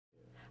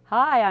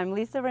Hi, I'm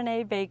Lisa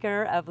Renee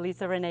Baker of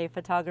Lisa Renee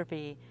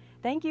Photography.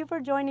 Thank you for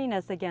joining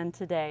us again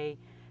today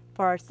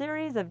for our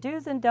series of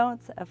do's and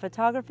don'ts of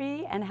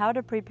photography and how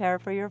to prepare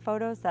for your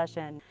photo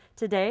session.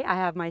 Today I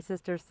have my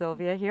sister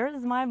Sylvia here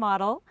as my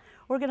model.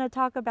 We're going to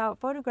talk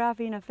about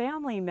photographing a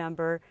family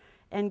member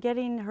and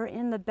getting her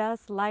in the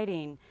best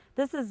lighting.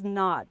 This is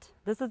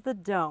the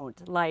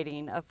don't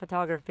lighting of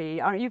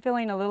photography. Aren't you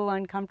feeling a little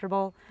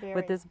uncomfortable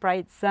with this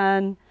bright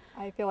sun?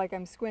 I feel like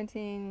I'm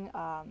squinting.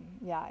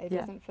 It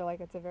doesn't feel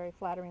like it's a very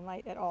flattering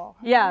light at all.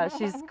 Yeah,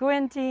 she's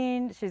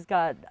squinting. She's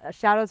got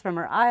shadows from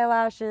her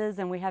eyelashes,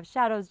 and we have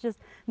shadows just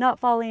not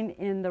falling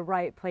in the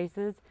right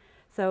places.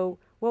 So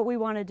what we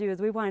want to do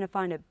is we want to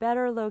find a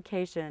better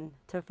location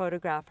to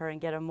photograph her and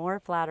get a more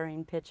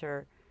flattering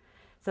picture.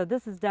 So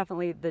this is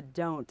definitely the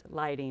don't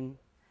lighting.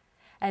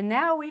 And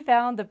now we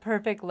found the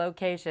perfect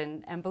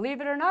location, and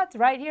believe it or not, it's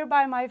right here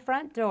by my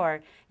front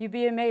door. You'd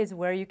be amazed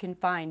where you can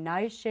find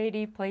nice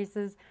shady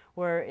places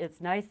where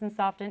it's nice and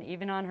soft and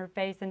even on her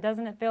face. And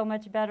doesn't it feel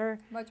much better?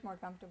 Much more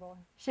comfortable.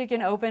 She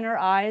can open her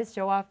eyes,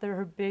 show off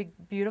her big,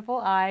 beautiful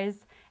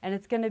eyes, and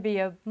it's going to be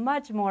a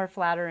much more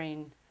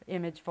flattering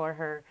image for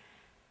her.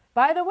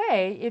 By the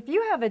way, if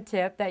you have a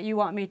tip that you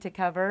want me to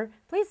cover,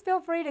 please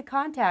feel free to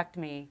contact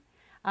me.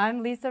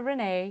 I'm Lisa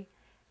Renee.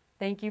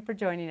 Thank you for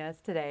joining us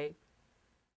today.